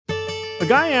A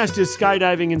guy asked his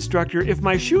skydiving instructor, "If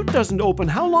my chute doesn't open,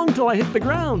 how long till I hit the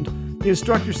ground?" The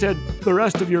instructor said, "The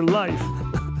rest of your life."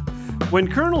 When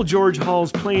Colonel George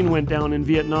Hall's plane went down in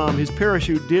Vietnam, his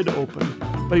parachute did open,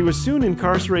 but he was soon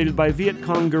incarcerated by Viet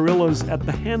Cong guerrillas at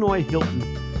the Hanoi Hilton.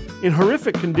 In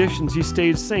horrific conditions, he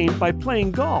stayed sane by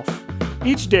playing golf.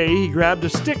 Each day, he grabbed a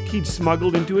stick he'd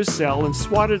smuggled into his cell and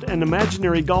swatted an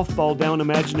imaginary golf ball down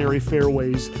imaginary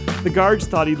fairways. The guards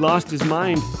thought he'd lost his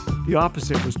mind. The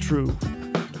opposite was true.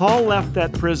 Hall left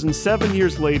that prison 7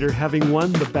 years later, having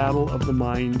won the battle of the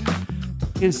mind.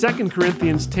 In 2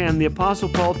 Corinthians 10, the Apostle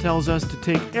Paul tells us to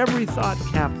take every thought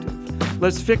captive.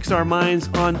 Let's fix our minds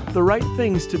on the right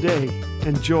things today,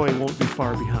 and joy won't be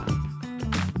far behind.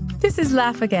 This is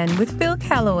Laugh Again with Phil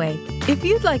Callaway. If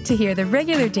you'd like to hear the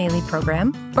regular daily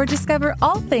program or discover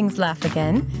all things Laugh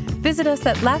Again, visit us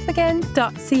at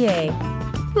laughagain.ca.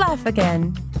 Laugh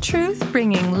Again, truth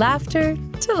bringing laughter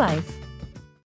to life.